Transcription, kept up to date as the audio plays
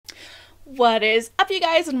What is up, you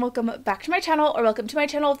guys, and welcome back to my channel, or welcome to my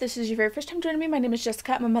channel if this is your very first time joining me. My name is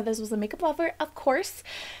Jessica. My mother's was a makeup lover, of course.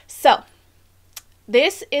 So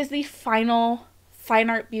this is the final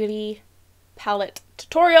Fine Art Beauty palette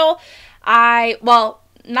tutorial. Well,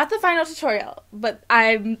 not the final tutorial, but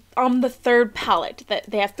I'm on the third palette.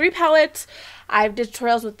 They have 3 palettes. I've did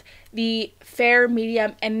tutorials with the fair,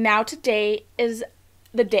 medium, and now today is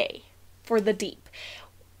the day for the deep.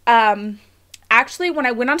 Actually, when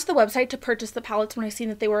I went onto the website to purchase the palettes, when I seen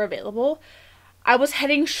that they were available, I was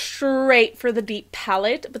heading straight for the deep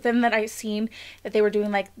palette, but then I seen that they were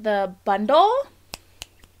doing like the bundle.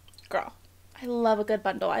 Girl, I love a good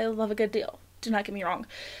bundle. I love a good deal. Do not get me wrong.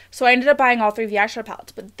 So I ended up buying all 3 of the eyeshadow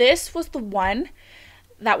palettes, but this was the one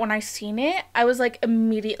that when I seen it, I was like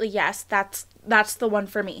immediately, yes, that's the one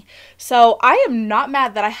for me. So I am not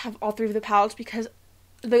mad that I have all 3 of the palettes because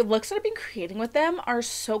the looks that I've been creating with them are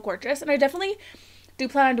so gorgeous, and I definitely do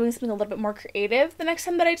plan on doing something a little bit more creative the next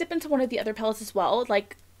time that I dip into one of the other palettes as well,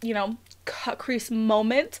 like, you know, cut crease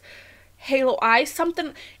moment, halo eye,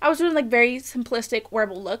 something. I was doing like very simplistic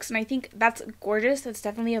wearable looks, and I think that's gorgeous. That's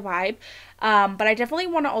definitely a vibe, but I definitely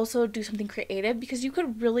want to also do something creative because you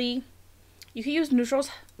could use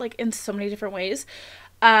neutrals like in so many different ways.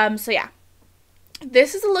 So yeah.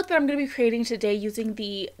 This is a look that I'm going to be creating today using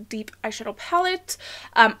the deep eyeshadow palette.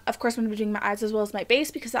 Of course, I'm going to be doing my eyes as well as my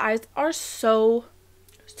base because the eyes are so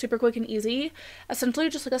super quick and easy. Essentially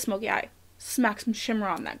just like a smoky eye. Smack some shimmer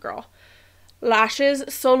on that, girl. Lashes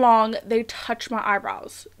so long they touch my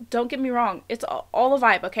eyebrows. Don't get me wrong. It's all a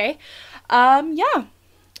vibe, okay? Yeah.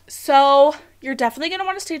 So you're definitely going to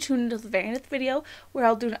want to stay tuned until the very end of the video where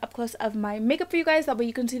I'll do an up close of my makeup for you guys. That way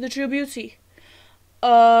you can see the true beauty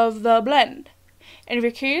of the blend. And if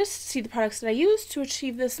you're curious to see the products that I use to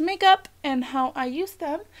achieve this makeup and how I use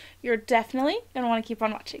them, you're definitely going to want to keep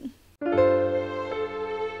on watching.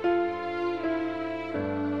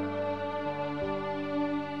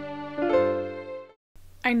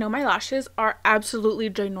 I know my lashes are absolutely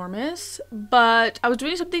ginormous, but I was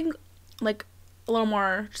doing something like a little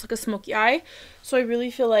more just like a smoky eye, so I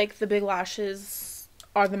really feel like the big lashes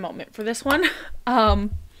are the moment for this one.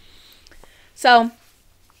 So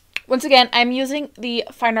once again, I'm using the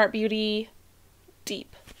Fine Art Beauty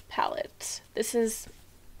Deep palette. This is,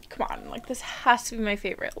 come on, like this has to be my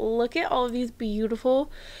favorite. Look at all of these beautiful,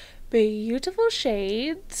 beautiful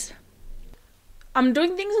shades. I'm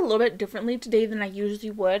doing things a little bit differently today than I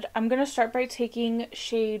usually would. I'm going to start by taking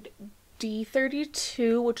shade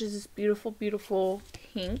D32, which is this beautiful, beautiful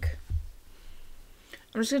pink.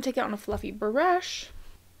 I'm just going to take it on a fluffy brush,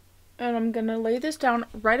 and I'm going to lay this down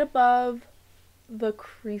right above the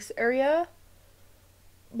crease area,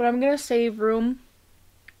 but I'm gonna save room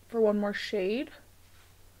for one more shade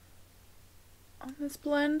on this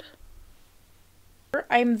blend.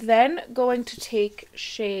 I'm then going to take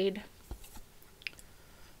shade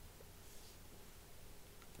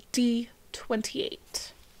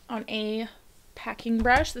D28 on a packing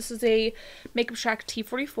brush. This is a Makeup Shack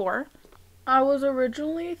T44. I was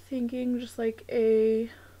originally thinking just like a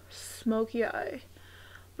smoky eye.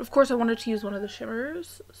 Of course, I wanted to use one of the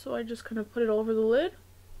shimmers, so I just kind of put it all over the lid.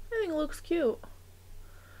 I think it looks cute.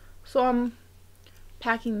 So I'm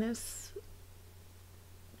packing this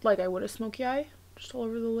like I would a smoky eye, just all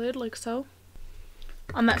over the lid, like so.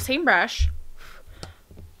 On that same brush,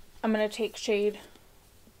 I'm going to take shade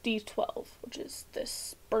D12, which is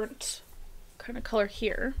this burnt kind of color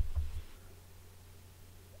here.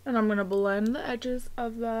 And I'm going to blend the edges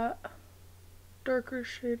of that darker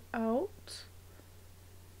shade out.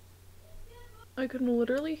 I can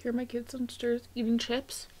literally hear my kids downstairs eating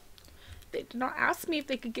chips. They did not ask me if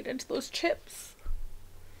they could get into those chips.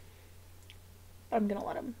 I'm gonna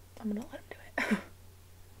let them do it.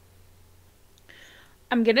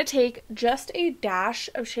 I'm gonna take just a dash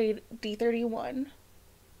of shade D31,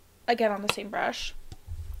 again on the same brush.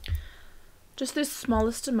 Just this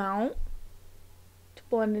smallest amount to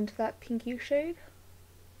blend into that pinky shade.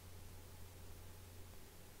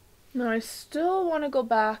 Now I still want to go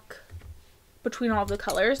back between all of the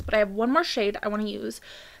colors, but I have one more shade I want to use.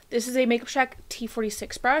 This is a Makeup Shack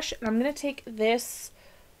T46 brush, and I'm going to take this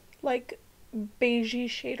like beigey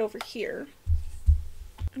shade over here,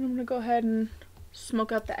 and I'm going to go ahead and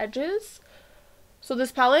smoke out the edges. So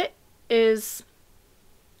this palette is,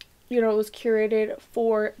 you know, it was curated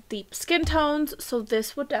for deep skin tones, so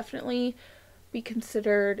this would definitely be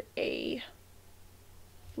considered a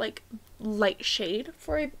like light shade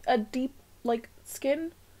for a deep like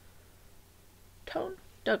skin tone.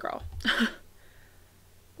 Duh, girl.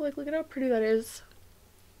 Like, look at how pretty that is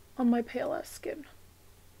on my pale ass skin.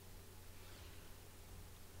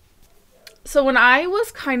 So when I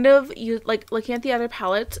was kind of like looking at the other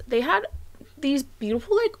palettes, they had these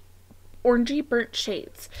beautiful like orangey burnt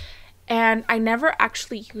shades, and I never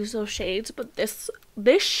actually use those shades, but this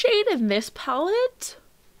shade in this palette,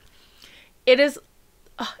 it's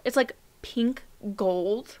like pink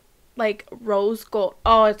gold, like rose gold.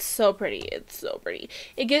 Oh, it's so pretty. It's so pretty.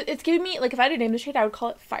 It's giving me, like, if I had to name the shade, I would call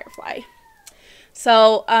it Firefly.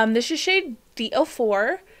 So this is shade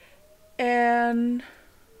D04, and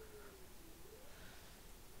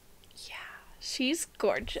she's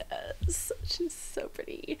gorgeous. She's so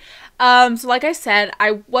pretty. So like I said,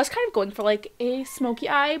 I was kind of going for like a smoky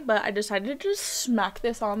eye, but I decided to just smack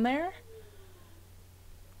this on there.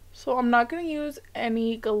 So I'm not going to use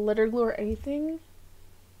any glitter glue or anything.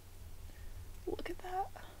 Look at that.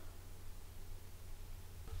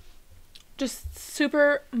 Just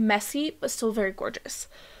super messy, but still very gorgeous.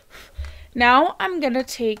 Now I'm going to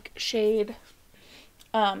take shade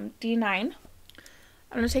D9.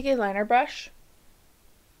 I'm going to take a liner brush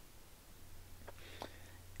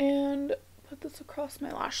and put this across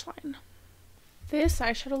my lash line. This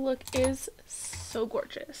eyeshadow look is so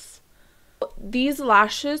gorgeous. These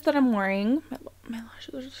lashes that I'm wearing, my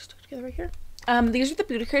lashes are just stuck together right here. These are the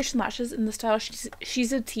Beauty Creation lashes in the style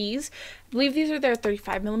She's a Tease. I believe these are their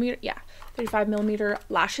 35mm. Yeah, 35mm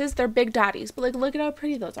lashes. They're Big Daddies, but like look at how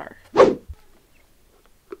pretty those are.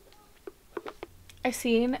 I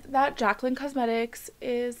seen that Jaclyn Cosmetics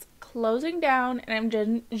is closing down, and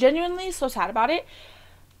I'm genuinely so sad about it.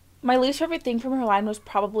 My least favorite thing from her line was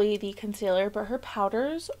probably the concealer, but her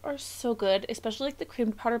powders are so good, especially like the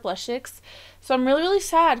cream powder blush sticks. So I'm really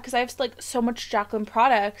sad because I have like so much Jaclyn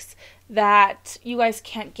products that you guys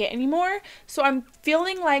can't get anymore. So I'm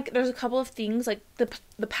feeling like there's a couple of things like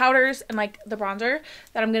the powders and like the bronzer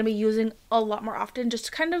that I'm going to be using a lot more often, just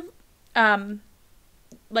to kind of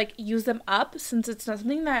like use them up, since it's not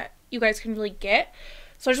something that you guys can really get.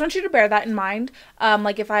 So I just want you to bear that in mind.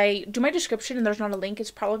 Like if I do my description and there's not a link,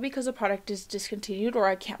 it's probably because the product is discontinued or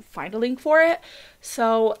I can't find a link for it.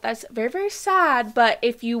 So that's very sad. But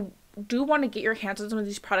if you do want to get your hands on some of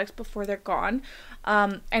these products before they're gone,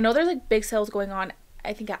 I know there's like big sales going on,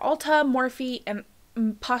 I think at Ulta, Morphe, and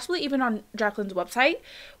possibly even on Jaclyn's website,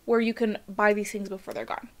 where you can buy these things before they're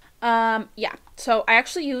gone. Yeah, so I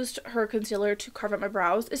actually used her concealer to carve out my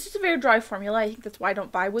brows. It's just a very dry formula. I think that's why I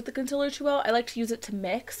don't buy with the concealer too well. I like to use it to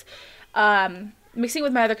mix. Mixing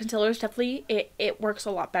with my other concealers, definitely it works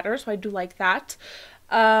a lot better, so I do like that.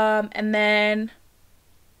 And then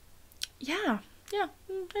yeah, I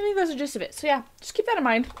think that's the gist of it. So yeah, just keep that in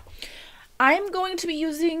mind. I'm going to be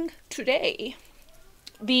using today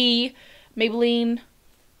the Maybelline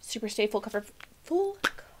Super Stay Full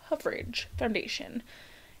Coverage foundation.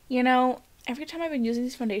 You know, every time I've been using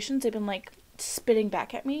these foundations, they've been like spitting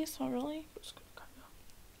back at me. So really, just gonna kind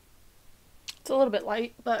of, it's a little bit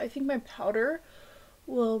light, but I think my powder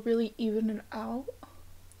will really even it out.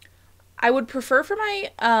 I would prefer for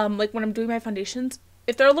my like when I'm doing my foundations,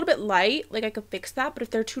 if they're a little bit light, like I could fix that. But if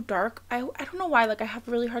they're too dark, I don't know why, like I have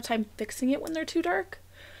a really hard time fixing it when they're too dark.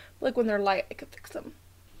 Like when they're light, I could fix them.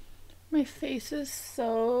 My face is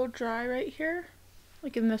so dry right here,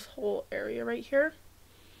 like in this whole area right here.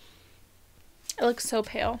 It looks so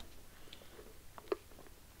pale.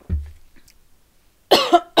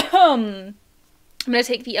 I'm going to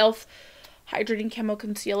take the e.l.f. Hydrating Camo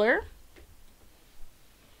Concealer.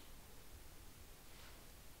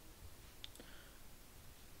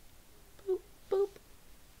 Boop, boop.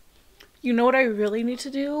 You know what I really need to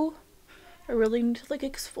do? I really need to like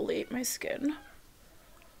exfoliate my skin.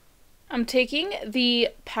 I'm taking the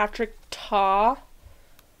Patrick Ta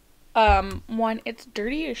one. It's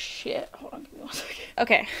dirty as shit. Hold on, give me 1 second.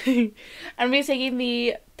 Okay. I'm gonna be taking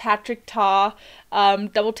the Patrick Ta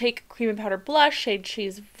Double Take Cream and Powder Blush, shade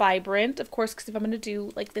She's Vibrant, of course, because if I'm gonna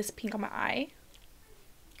do like this pink on my eye.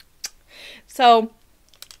 So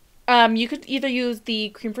you could either use the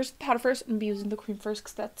cream first, powder first, and be using the cream first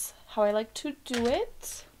because that's how I like to do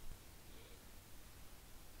it.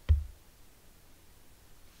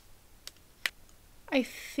 I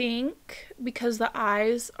think because the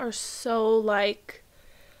eyes are so like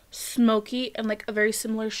smoky and like a very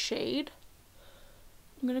similar shade,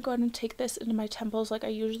 I'm gonna go ahead and take this into my temples like I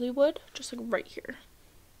usually would, just like right here.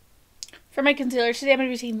 For my concealer today, I'm going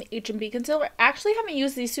to be taking the H&B concealer. I actually haven't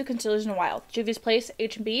used these two concealers in a while. Juivas Place,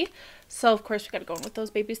 H&B. So, of course, we got to go in with those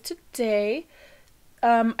babies today.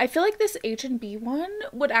 I feel like this H&B one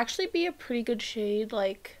would actually be a pretty good shade.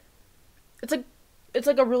 Like, it's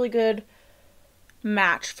like a really good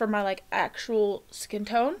match for my, like, actual skin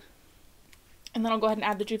tone. And then I'll go ahead and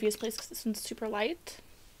add the Juivas Place because this one's super light.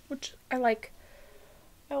 Which I like.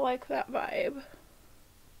 I like that vibe.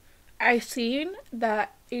 I've seen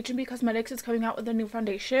that H&B Cosmetics is coming out with a new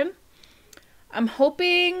foundation. I'm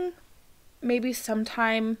hoping maybe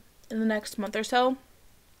sometime in the next month or so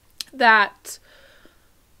that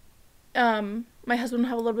my husband will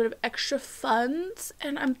have a little bit of extra funds,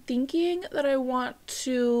 and I'm thinking that I want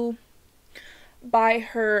to buy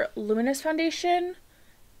her luminous foundation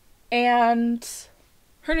and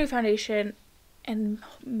her new foundation and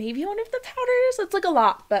maybe one of the powders. It's like a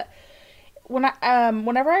lot, but when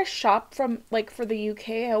whenever I shop from like for the UK,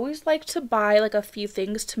 I always like to buy like a few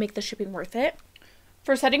things to make the shipping worth it.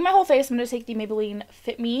 For setting my whole face, I'm going to take the Maybelline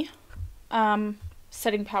Fit Me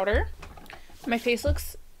setting powder. My face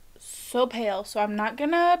looks so pale, so I'm not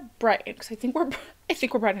gonna brighten because I think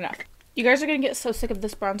we're bright enough. You guys are gonna get so sick of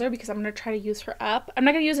this bronzer because I'm gonna try to use her up. I'm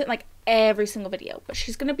not gonna use it in like every single video, but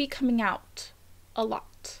she's gonna be coming out a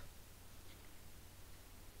lot.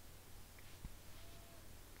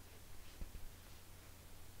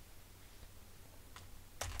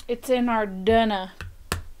 It's in our dunna.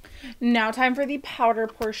 Now time for the powder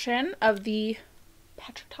portion of the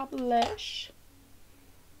Patch Top Lash.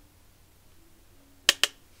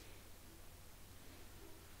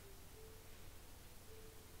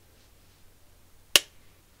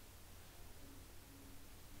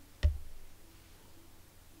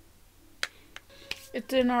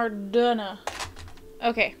 It's in our dunna.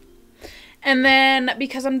 Okay. And then,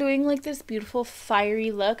 because I'm doing like this beautiful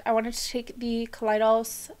fiery look, I wanted to take the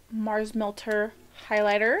Kaleidos Mars Melter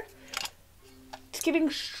highlighter. It's giving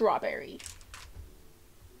strawberry.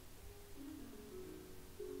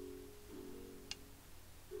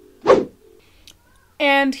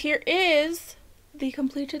 And here is the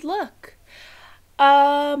completed look.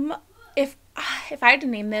 If I had to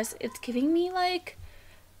name this, it's giving me like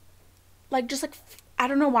just like, I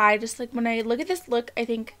don't know why, just like when I look at this look, I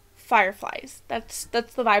think fireflies. That's the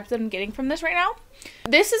vibes that I'm getting from this right now.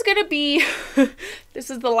 This is gonna be this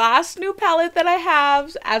is the last new palette that I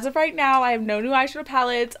have. As of right now, I have no new eyeshadow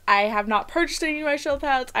palettes. I have not purchased any new eyeshadow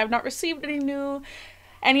palettes. I have not received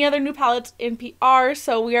any other new palettes in PR,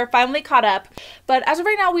 so we are finally caught up. But as of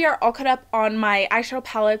right now, we are all caught up on my eyeshadow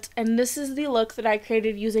palettes, and this is the look that I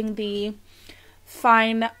created using the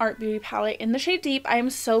Fyne Art Beauty palette in the shade Deep. I am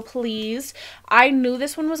so pleased. I knew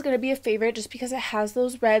this one was going to be a favorite just because it has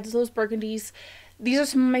those reds, those burgundies. These are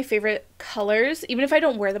some of my favorite colors. Even if I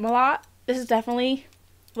don't wear them a lot, this is definitely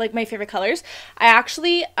like my favorite colors. I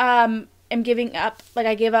actually am giving up, like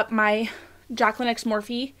I gave up my Jaclyn X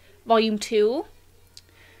Morphe Volume 2.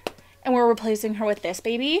 And we're replacing her with this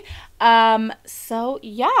baby. So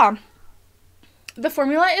yeah. The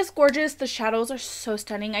formula is gorgeous. The shadows are so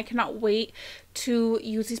stunning. I cannot wait to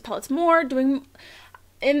use these palettes more. Going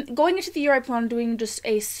into the year, I plan on doing just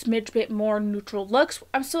a smidge bit more neutral looks.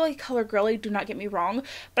 I'm still like color girly, do not get me wrong,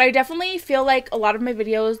 but I definitely feel like a lot of my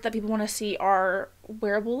videos that people want to see are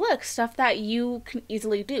wearable looks, stuff that you can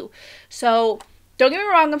easily do. So don't get me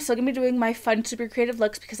wrong, I'm still going to be doing my fun, super creative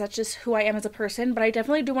looks because that's just who I am as a person, but I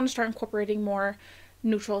definitely do want to start incorporating more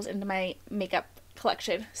neutrals into my makeup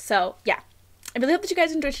collection. So yeah. I really hope that you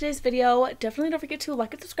guys enjoyed today's video. Definitely don't forget to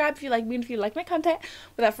like and subscribe if you like me and if you like my content.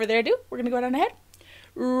 Without further ado, we're going to go down ahead.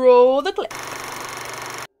 Roll the clip.